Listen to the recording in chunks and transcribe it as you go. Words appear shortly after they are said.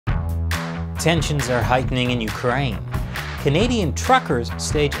Tensions are heightening in Ukraine. Canadian truckers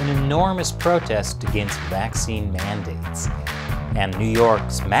stage an enormous protest against vaccine mandates. And New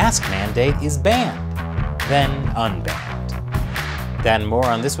York's mask mandate is banned, then unbanned. That and more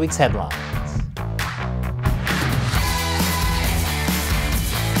on this week's headlines.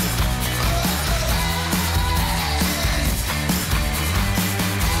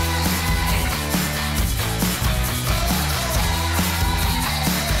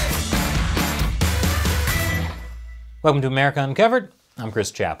 Welcome to America Uncovered. I'm Chris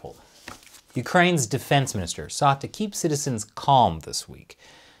Chappell. Ukraine's defense minister sought to keep citizens calm this week,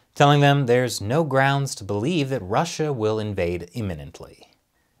 telling them there's no grounds to believe that Russia will invade imminently.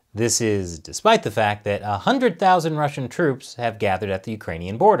 This is despite the fact that 100,000 Russian troops have gathered at the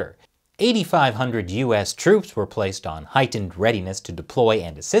Ukrainian border. 8,500 U.S. troops were placed on heightened readiness to deploy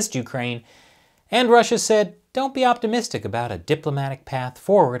and assist Ukraine, and Russia said, don't be optimistic about a diplomatic path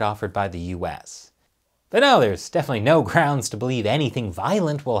forward offered by the U.S. But no, there's definitely no grounds to believe anything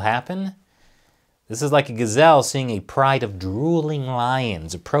violent will happen. This is like a gazelle seeing a pride of drooling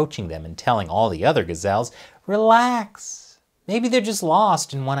lions approaching them and telling all the other gazelles, relax. Maybe they're just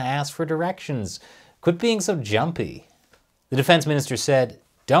lost and want to ask for directions. Quit being so jumpy. The defense minister said,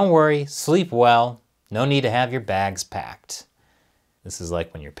 don't worry, sleep well. No need to have your bags packed. This is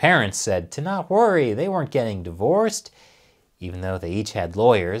like when your parents said to not worry, they weren't getting divorced. Even though they each had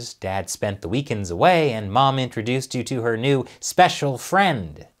lawyers, Dad spent the weekends away and Mom introduced you to her new special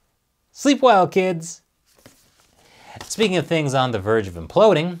friend. Sleep well, kids. Speaking of things on the verge of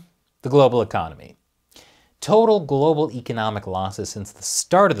imploding, the global economy. Total global economic losses since the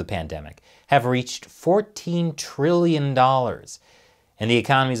start of the pandemic have reached $14 trillion, and the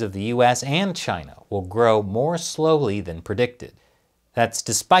economies of the US and China will grow more slowly than predicted. That's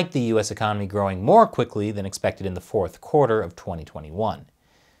despite the U.S. economy growing more quickly than expected in the fourth quarter of 2021.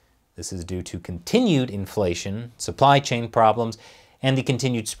 This is due to continued inflation, supply chain problems, and the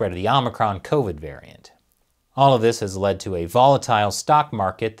continued spread of the Omicron COVID variant. All of this has led to a volatile stock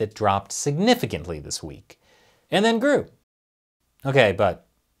market that dropped significantly this week, and then grew. Okay, but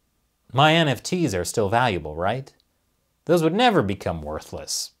my NFTs are still valuable, right? Those would never become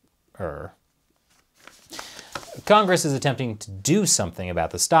worthless. Congress is attempting to do something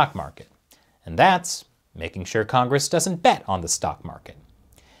about the stock market, and that's making sure Congress doesn't bet on the stock market.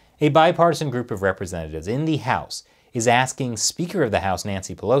 A bipartisan group of representatives in the House is asking Speaker of the House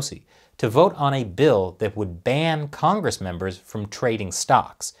Nancy Pelosi to vote on a bill that would ban Congress members from trading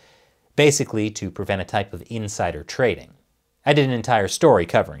stocks, basically to prevent a type of insider trading. I did an entire story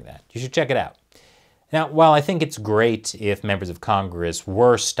covering that. You should check it out. Now, while I think it's great if members of Congress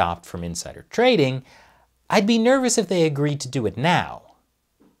were stopped from insider trading, I'd be nervous if they agreed to do it now,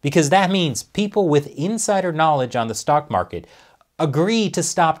 because that means people with insider knowledge on the stock market agree to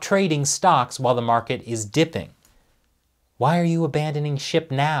stop trading stocks while the market is dipping. Why are you abandoning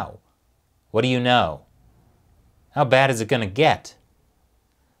ship now? What do you know? How bad is it going to get?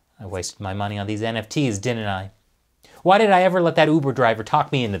 I wasted my money on these NFTs, didn't I? Why did I ever let that Uber driver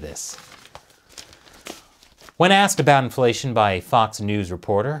talk me into this? When asked about inflation by a Fox News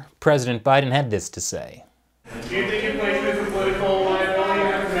reporter, President Biden had this to say. Do you think inflation is a political liability?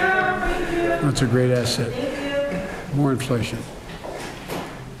 That's a great asset. More inflation.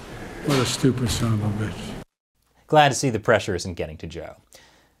 What a stupid son of a bitch. Glad to see the pressure isn't getting to Joe.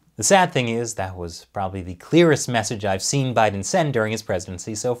 The sad thing is, that was probably the clearest message I've seen Biden send during his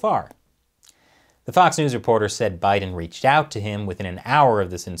presidency so far. The Fox News reporter said Biden reached out to him within an hour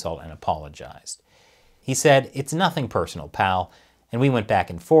of this insult and apologized. He said, "It's nothing personal, pal. And we went back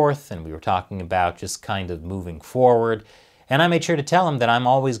and forth, and we were talking about just kind of moving forward. And I made sure to tell him that I'm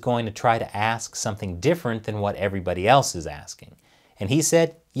always going to try to ask something different than what everybody else is asking. And he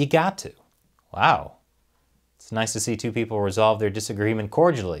said, you got to." Wow. It's nice to see two people resolve their disagreement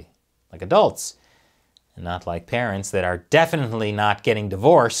cordially, like adults, and not like parents that are definitely not getting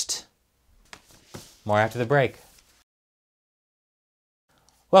divorced. More after the break.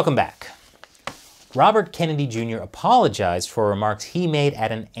 Welcome back. Robert Kennedy Jr. apologized for remarks he made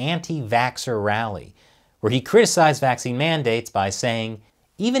at an anti-vaxxer rally, where he criticized vaccine mandates by saying,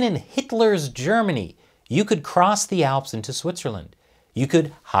 even in Hitler's Germany, you could cross the Alps into Switzerland. You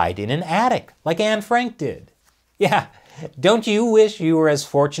could hide in an attic, like Anne Frank did. Yeah, don't you wish you were as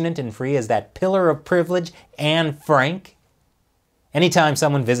fortunate and free as that pillar of privilege, Anne Frank? Anytime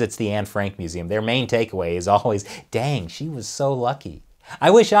someone visits the Anne Frank Museum, their main takeaway is always, dang, she was so lucky. I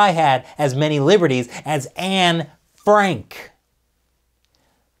wish I had as many liberties as Anne Frank.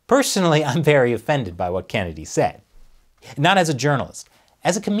 Personally, I'm very offended by what Kennedy said. Not as a journalist,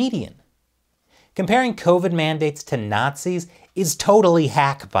 as a comedian. Comparing COVID mandates to Nazis is totally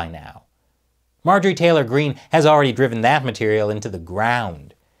hack by now. Marjorie Taylor Greene has already driven that material into the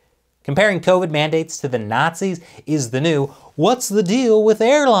ground. Comparing COVID mandates to the Nazis is the new "what's the deal with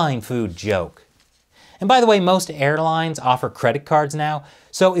airline food" joke. And by the way, most airlines offer credit cards now,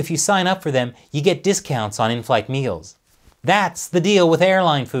 so if you sign up for them, you get discounts on in-flight meals. That's the deal with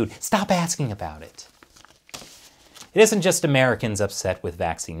airline food. Stop asking about it. It isn't just Americans upset with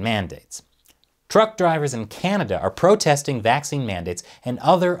vaccine mandates. Truck drivers in Canada are protesting vaccine mandates and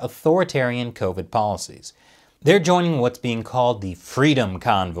other authoritarian COVID policies. They're joining what's being called the Freedom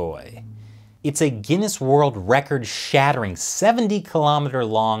Convoy. It's a Guinness World Record-shattering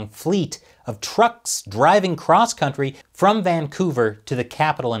 70-kilometer-long fleet of trucks driving cross-country from Vancouver to the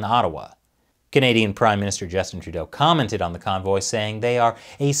capital in Ottawa. Canadian Prime Minister Justin Trudeau commented on the convoy, saying they are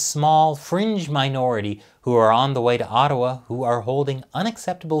a small, fringe minority who are on the way to Ottawa who are holding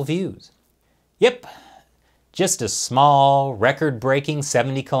unacceptable views. Yep, just a small, record-breaking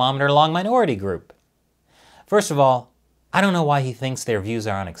 70-kilometer-long minority group. First of all, I don't know why he thinks their views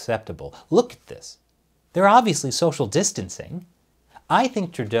are unacceptable. Look at this. They're obviously social distancing. I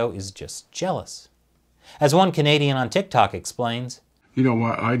think Trudeau is just jealous. As one Canadian on TikTok explains, "You know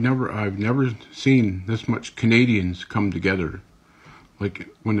what, I've never seen this much Canadians come together. Like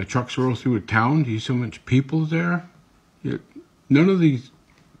when the trucks roll through a town, you see so much people there. None of these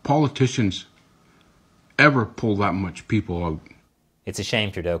politicians ever pull that much people out." It's a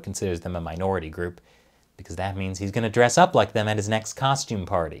shame Trudeau considers them a minority group, because that means he's going to dress up like them at his next costume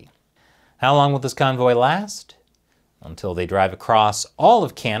party. How long will this convoy last? Until they drive across all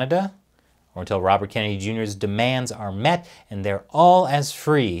of Canada, or until Robert Kennedy Jr.'s demands are met and they're all as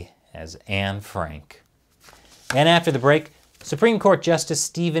free as Anne Frank. And after the break, Supreme Court Justice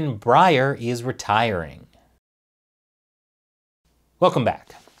Stephen Breyer is retiring. Welcome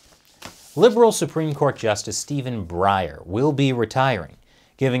back. Liberal Supreme Court Justice Stephen Breyer will be retiring,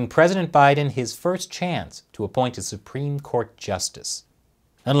 giving President Biden his first chance to appoint a Supreme Court justice.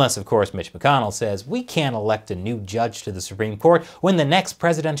 Unless, of course, Mitch McConnell says we can't elect a new judge to the Supreme Court when the next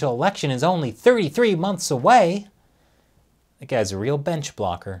presidential election is only 33 months away. That guy's a real bench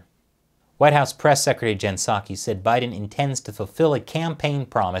blocker. White House Press Secretary Jen Psaki said Biden intends to fulfill a campaign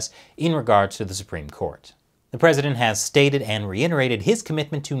promise in regards to the Supreme Court. The president has stated and reiterated his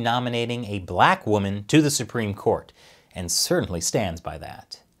commitment to nominating a black woman to the Supreme Court, and certainly stands by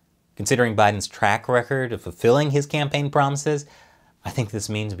that. Considering Biden's track record of fulfilling his campaign promises, I think this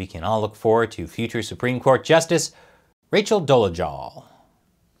means we can all look forward to future Supreme Court Justice Rachel Dolezal.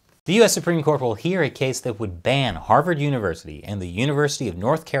 The U.S. Supreme Court will hear a case that would ban Harvard University and the University of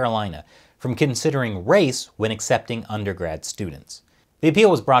North Carolina from considering race when accepting undergrad students. The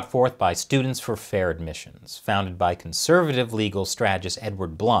appeal was brought forth by Students for Fair Admissions, founded by conservative legal strategist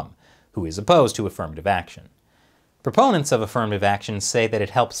Edward Blum, who is opposed to affirmative action. Proponents of affirmative action say that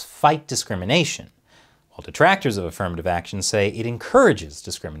it helps fight discrimination, while detractors of affirmative action say it encourages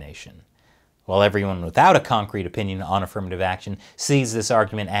discrimination, while everyone without a concrete opinion on affirmative action sees this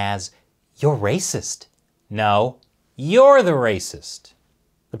argument as, "You're racist." No, you're the racist.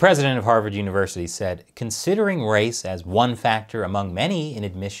 The president of Harvard University said, "Considering race as one factor among many in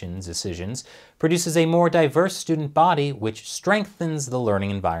admissions decisions produces a more diverse student body which strengthens the learning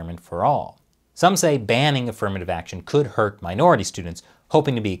environment for all." Some say banning affirmative action could hurt minority students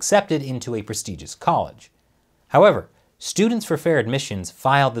hoping to be accepted into a prestigious college. However, Students for Fair Admissions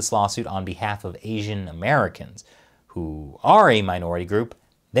filed this lawsuit on behalf of Asian Americans, who are a minority group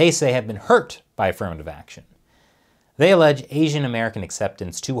they say have been hurt by affirmative action. They allege Asian American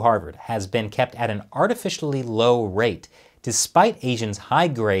acceptance to Harvard has been kept at an artificially low rate, despite Asians' high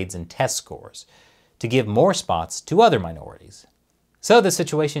grades and test scores, to give more spots to other minorities. So the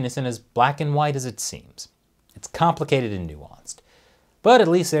situation isn't as black and white as it seems. It's complicated and nuanced. But at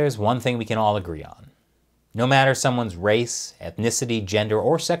least there's one thing we can all agree on. No matter someone's race, ethnicity, gender,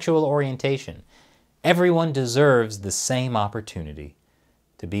 or sexual orientation, everyone deserves the same opportunity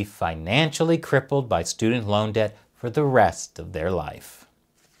to be financially crippled by student loan debt for the rest of their life.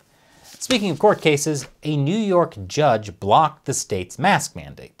 Speaking of court cases, a New York judge blocked the state's mask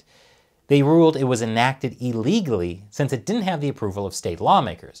mandate. They ruled it was enacted illegally since it didn't have the approval of state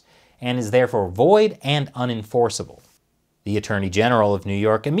lawmakers, and is therefore void and unenforceable. The Attorney General of New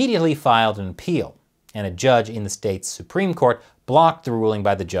York immediately filed an appeal, and a judge in the state's Supreme Court blocked the ruling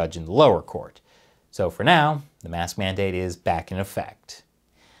by the judge in the lower court. So for now, the mask mandate is back in effect.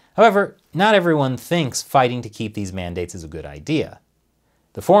 However, not everyone thinks fighting to keep these mandates is a good idea.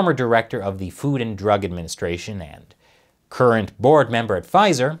 The former director of the Food and Drug Administration and current board member at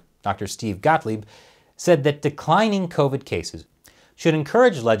Pfizer, Dr. Steve Gottlieb, said that declining COVID cases should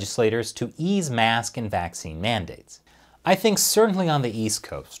encourage legislators to ease mask and vaccine mandates. I think certainly on the East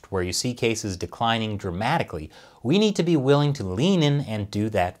Coast, where you see cases declining dramatically, we need to be willing to lean in and do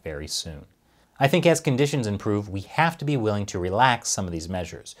that very soon. I think as conditions improve, we have to be willing to relax some of these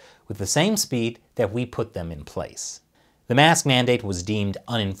measures with the same speed that we put them in place. The mask mandate was deemed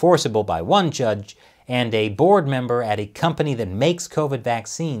unenforceable by one judge, and a board member at a company that makes COVID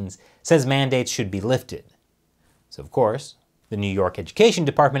vaccines says mandates should be lifted. So of course, the New York Education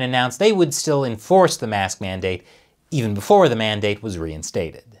Department announced they would still enforce the mask mandate even before the mandate was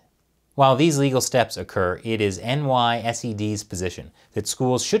reinstated. While these legal steps occur, it is NYSED's position that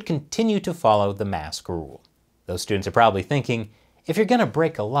schools should continue to follow the mask rule. Those students are probably thinking, if you're going to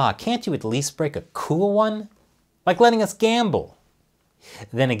break a law, can't you at least break a cool one? Like letting us gamble.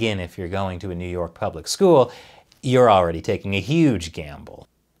 Then again, if you're going to a New York public school, you're already taking a huge gamble.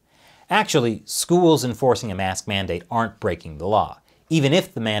 Actually, schools enforcing a mask mandate aren't breaking the law, even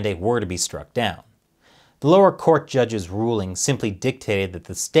if the mandate were to be struck down. The lower court judge's ruling simply dictated that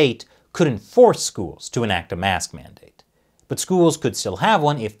the state couldn't force schools to enact a mask mandate, but schools could still have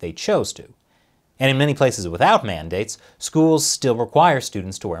one if they chose to. And in many places without mandates, schools still require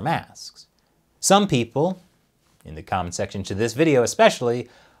students to wear masks. Some people, in the comment section to this video especially,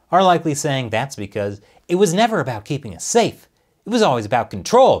 are likely saying that's because it was never about keeping us safe. It was always about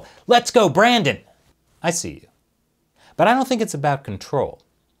control. Let's go, Brandon! I see you. But I don't think it's about control.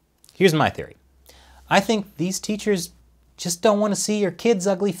 Here's my theory. I think these teachers just don't want to see your kids'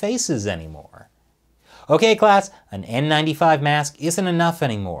 ugly faces anymore. Okay, class, an N95 mask isn't enough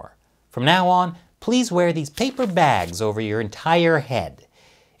anymore. From now on, please wear these paper bags over your entire head.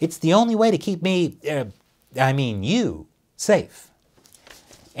 It's the only way to keep you, safe.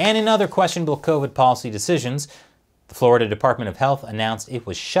 And in other questionable COVID policy decisions, the Florida Department of Health announced it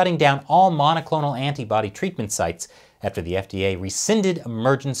was shutting down all monoclonal antibody treatment sites after the FDA rescinded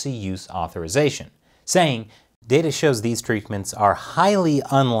emergency use authorization, saying data shows these treatments are highly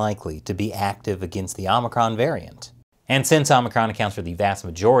unlikely to be active against the Omicron variant. And since Omicron accounts for the vast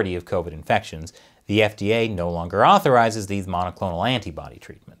majority of COVID infections, the FDA no longer authorizes these monoclonal antibody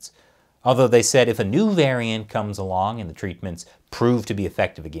treatments. Although they said if a new variant comes along and the treatments prove to be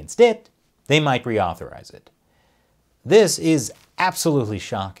effective against it, they might reauthorize it. This is absolutely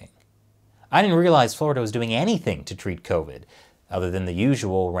shocking. I didn't realize Florida was doing anything to treat COVID, other than the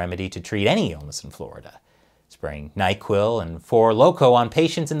usual remedy to treat any illness in Florida, spraying NyQuil and 4 Loko on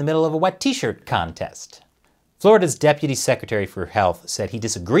patients in the middle of a wet t-shirt contest. Florida's Deputy Secretary for Health said he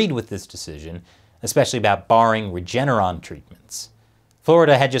disagreed with this decision, especially about barring Regeneron treatments.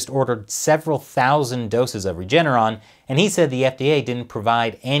 Florida had just ordered several thousand doses of Regeneron, and he said the FDA didn't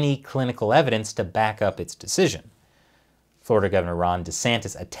provide any clinical evidence to back up its decision. Florida Governor Ron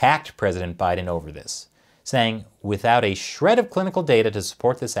DeSantis attacked President Biden over this, saying, without a shred of clinical data to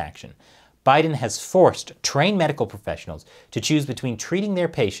support this action, Biden has forced trained medical professionals to choose between treating their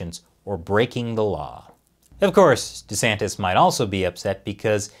patients or breaking the law. Of course, DeSantis might also be upset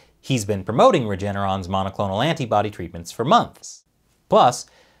because he's been promoting Regeneron's monoclonal antibody treatments for months. Plus,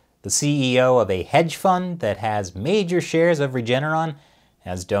 the CEO of a hedge fund that has major shares of Regeneron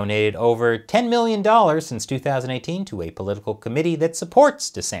has donated over $10 million since 2018 to a political committee that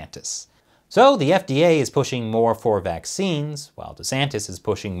supports DeSantis. So the FDA is pushing more for vaccines, while DeSantis is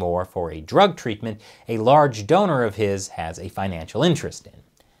pushing more for a drug treatment a large donor of his has a financial interest in.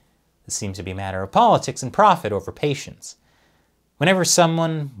 This seems to be a matter of politics and profit over patients. Whenever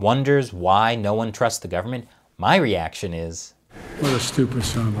someone wonders why no one trusts the government, my reaction is, what a stupid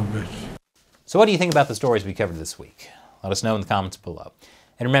son of a bitch. So what do you think about the stories we covered this week? Let us know in the comments below.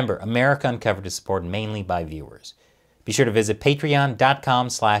 And remember, America Uncovered is supported mainly by viewers. Be sure to visit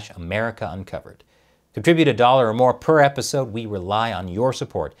patreon.com/AmericaUncovered. Contribute $1 or more per episode. We rely on your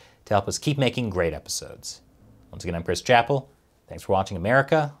support to help us keep making great episodes. Once again, I'm Chris Chappell. Thanks for watching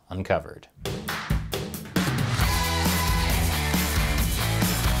America Uncovered.